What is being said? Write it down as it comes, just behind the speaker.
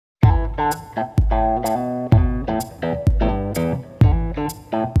Good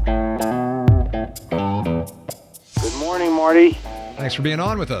morning, Marty. Thanks for being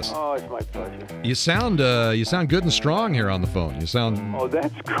on with us. Oh, it's my pleasure. You sound good and strong here on the phone. You sound. Oh,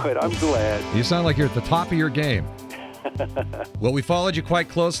 that's good. I'm glad. You sound like you're at the top of your game. Well, we followed you quite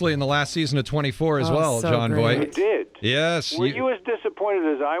closely in the last season of 24 as well, so John great. You Voight. did. Yes. Were you as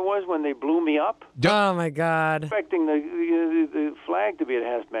disappointed as I was when they blew me up? Oh, my God. Expecting the flag to be at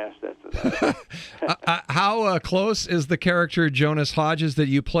half-mast. How close is the character Jonas Hodges that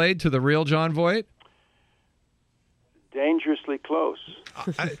you played to the real John Voight? Dangerously close.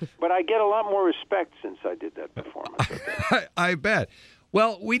 But I get a lot more respect since I did that performance. I bet.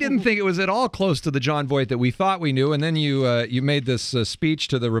 Well, we didn't think it was at all close to the John Voight that we thought we knew, and then you made this speech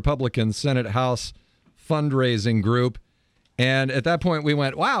to the Republican Senate House fundraising group, and at that point we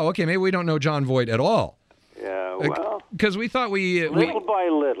went, wow, okay, maybe we don't know John Voight at all. Yeah, well, because we thought little by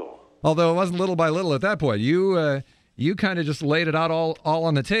little. Although it wasn't little by little at that point. You kind of just laid it out all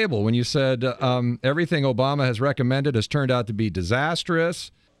on the table when you said everything Obama has recommended has turned out to be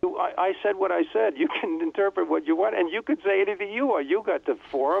disastrous. I said what I said. You can interpret what you want, and you could say anything you want. You got the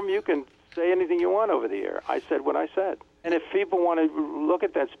forum. You can say anything you want over the air. I said what I said. And if people want to look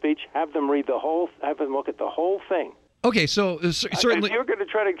at that speech, have them look at the whole thing. Okay, so certainly... If you're going to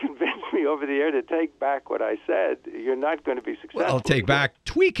try to convince me over the air to take back what I said, you're not going to be successful. Well,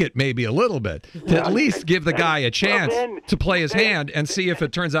 tweak it maybe a little bit, to at least give the guy a chance to play his hand and see if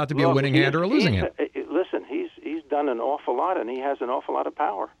it turns out to be a winning hand or a losing hand. Listen, he's done an awful lot, and he has an awful lot of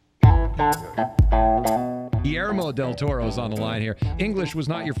power. Guillermo del Toro is on the line here. English was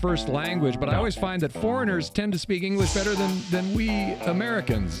not your first language, but I always find that foreigners tend to speak English better than we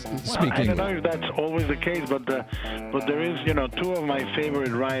Americans speak English. I don't know if that's always the case, but there is, two of my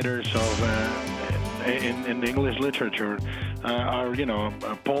favorite writers in English literature are,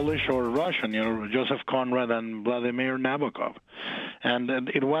 Polish or Russian, Joseph Conrad and Vladimir Nabokov. And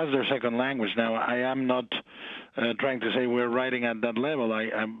it was their second language. Now, I am not trying to say we're writing at that level. I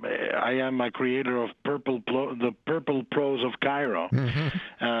am a creator of the purple prose of Cairo.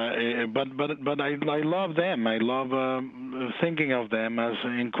 Mm-hmm. But I love them. I love thinking of them as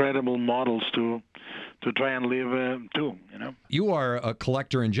incredible models to try and live too. You are a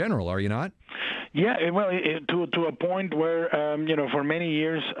collector in general, are you not? Yeah, well, to a point where, for many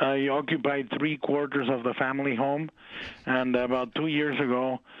years I occupied 3/4 of the family home, and about 2 years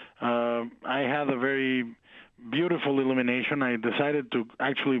ago I had a very beautiful illumination. I decided to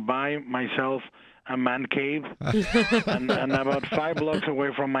actually buy myself a man cave, and about 5 blocks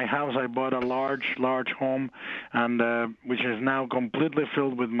away from my house I bought a large home, and which is now completely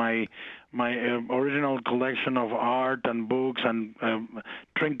filled with my original collection of art and books and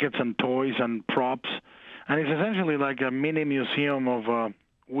trinkets and toys and props, and it's essentially like a mini museum of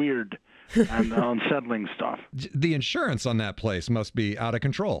weird and unsettling stuff. The insurance on that place must be out of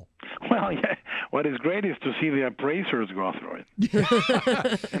control. Well, yeah. What is great is to see the appraisers go through it.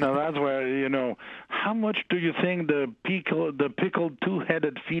 That's where, how much do you think the pickled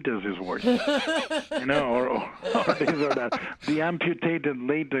two-headed fetus is worth? Or this or that. The amputated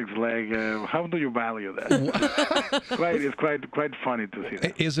latex leg, how do you value that? It's quite funny to see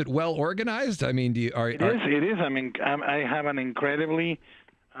that. Is it well organized? I mean, It is. I mean, I have an incredibly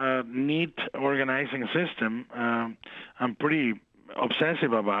neat organizing system. I'm pretty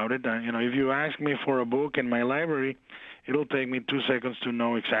obsessive about it. If you ask me for a book in my library, it'll take me 2 seconds to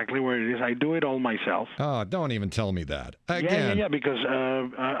know exactly where it is. I do it all myself. Oh, don't even tell me that. Again. Yeah, because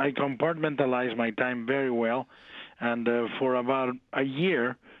I compartmentalize my time very well, and for about a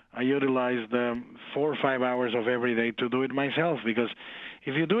year, I utilized 4 or 5 hours of every day to do it myself, because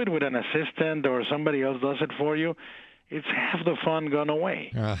if you do it with an assistant or somebody else does it for you, it's half the fun gone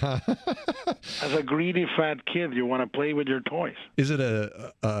away. Uh-huh. As a greedy fat kid, you want to play with your toys. Is it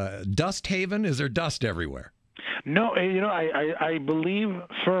a dust haven? Is there dust everywhere? No, I believe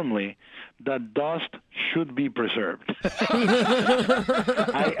firmly that dust should be preserved.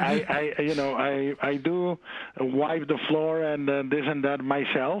 I do wipe the floor and this and that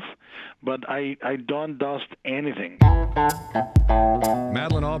myself, but I don't dust anything.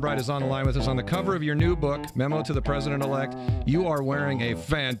 Madeleine Albright is on the line with us. On the cover of your new book, Memo to the President-Elect, you are wearing a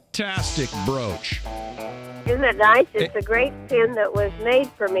fantastic brooch. Isn't it nice? It's a great pin that was made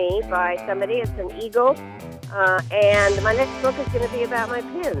for me by somebody. It's an eagle. And my next book is going to be about my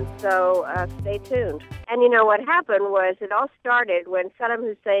pins, so stay tuned. And what happened was it all started when Saddam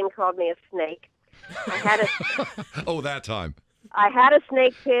Hussein called me a snake. I had Oh, that time. I had a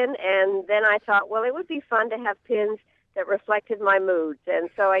snake pin, and then I thought, well, it would be fun to have pins that reflected my moods. And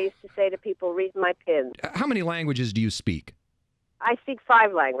so I used to say to people, read my pins. How many languages do you speak? I speak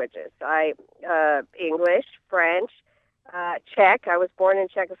 5 languages. English, French, Czech. I was born in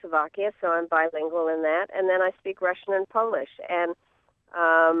Czechoslovakia, so I'm bilingual in that. And then I speak Russian and Polish. And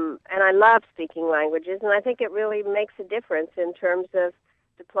I love speaking languages, and I think it really makes a difference in terms of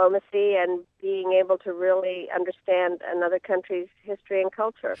diplomacy and being able to really understand another country's history and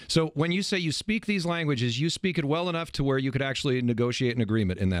culture. So when you say you speak these languages, you speak it well enough to where you could actually negotiate an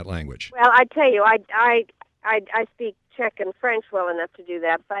agreement in that language? Well, I tell you, I speak Czech and French well enough to do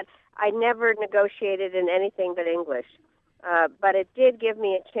that, but I never negotiated in anything but English. But it did give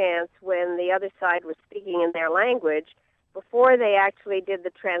me a chance when the other side was speaking in their language, before they actually did the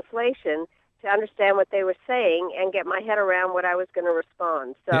translation, to understand what they were saying and get my head around what I was going to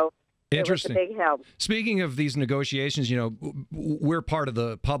respond. So it was a big help. Speaking of these negotiations, we're part of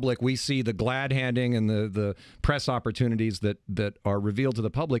the public. We see the glad handing and the press opportunities that are revealed to the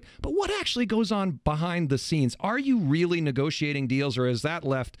public. But what actually goes on behind the scenes? Are you really negotiating deals, or is that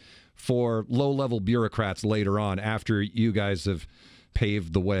left for low-level bureaucrats later on after you guys have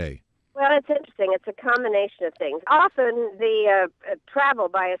paved the way? Well, it's interesting. It's a combination of things. Often the travel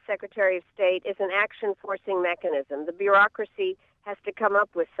by a Secretary of State is an action-forcing mechanism. The bureaucracy has to come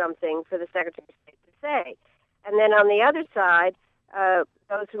up with something for the Secretary of State to say. And then on the other side,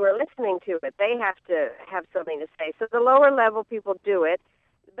 those who are listening to it, they have to have something to say. So the lower-level people do it.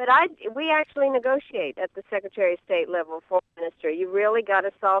 But we actually negotiate at the Secretary of State level, Foreign Minister. You really got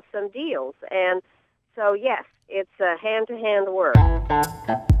to solve some deals. And so, yes, it's a hand-to-hand work.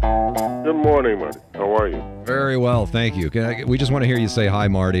 Good morning, Marty. How are you? Very well, thank you. We just want to hear you say hi,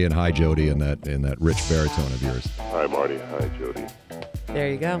 Marty, and hi, Jody, in that rich baritone of yours. Hi, Marty. Hi, Jody. There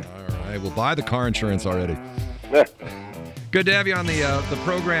you go. All right, we'll buy the car insurance already. Good to have you on the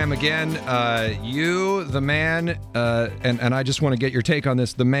program again. You, the man, and I just want to get your take on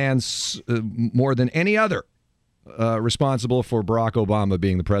this, the man more than any other responsible for Barack Obama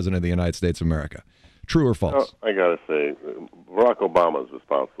being the president of the United States of America. True or false? I got to say, Barack Obama is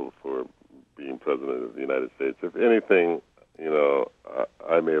responsible for being president of the United States. If anything,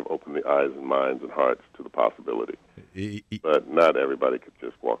 I may have opened the eyes and minds and hearts to the possibility. But not everybody could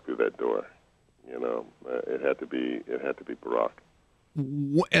just walk through that door. It had to be Barack.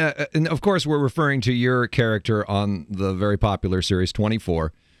 And of course, we're referring to your character on the very popular series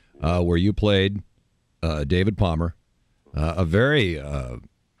 24, where you played David Palmer, a very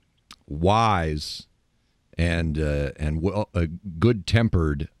wise and a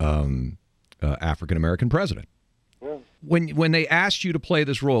good-tempered African American president. Yeah. When they asked you to play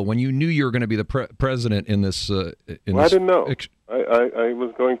this role, when you knew you were going to be the president in this, I didn't know. I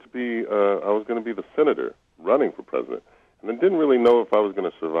was going to be the senator running for president, and I didn't really know if I was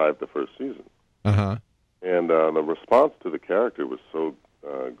going to survive the first season. Uh-huh. And the response to the character was so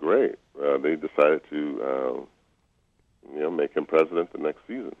great. They decided to make him president the next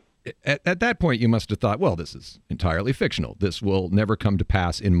season. At that point, you must have thought, well, this is entirely fictional. This will never come to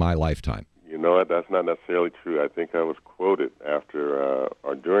pass in my lifetime. You know what? That's not necessarily true. I think I was quoted after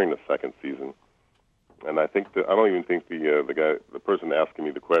or during the second season, and I don't even think the person asking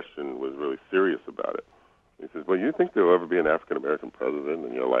me the question was really serious about it. He says, "Well, you think there will ever be an African American president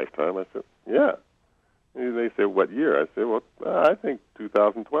in your lifetime?" I said, "Yeah." And they said, "What year?" I said, "Well, I think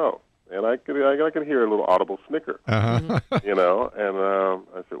 2012." And I could hear a little audible snicker, uh-huh. And I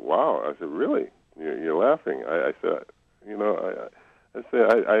said, "Wow!" I said, "Really? You're laughing?" I said,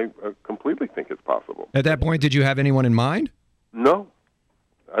 I completely think it's possible. At that point, did you have anyone in mind? No,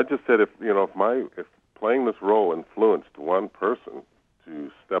 I just said if playing this role influenced one person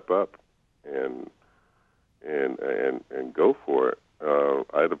to step up and go for it,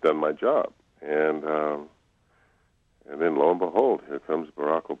 I'd have done my job. And then, lo and behold, here comes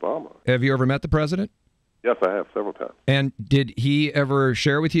Barack Obama. Have you ever met the president? Yes, I have several times. And did he ever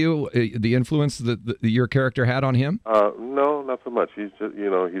share with you the influence that your character had on him? No, not so much. He's just,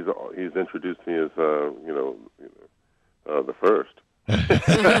 he's introduced me as, the first.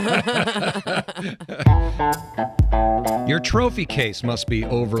 Your trophy case must be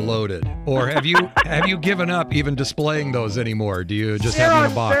overloaded, or have you given up even displaying those anymore? Do you just have them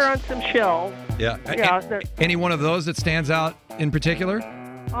in a box? They're on some shelves. Yeah. Yeah. Any one of those that stands out in particular?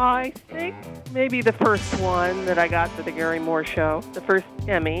 I think maybe the first one that I got for the Gary Moore Show, the first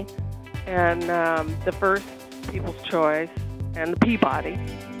Emmy, and the first People's Choice, and the Peabody.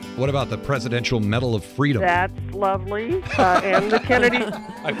 What about the Presidential Medal of Freedom? That's lovely. And the Kennedy.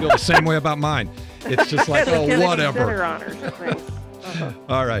 I feel the same way about mine. It's just like, whatever. Center honors, I think. Uh-huh.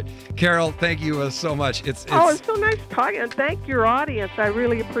 All right. Carol, thank you so much. It's so nice talking. And thank your audience. I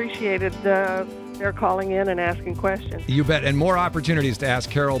really appreciated they're calling in and asking questions. You bet. And more opportunities to ask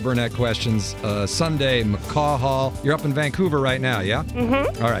Carol Burnett questions. Sunday, McCaw Hall. You're up in Vancouver right now, yeah?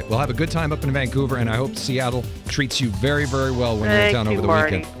 Mm-hmm. All right. We'll have a good time up in Vancouver, and I hope Seattle treats you very, very well when you're in town over the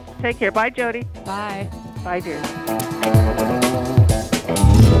Marty. weekend. Take care. Bye, Jody. Bye. Bye, dear.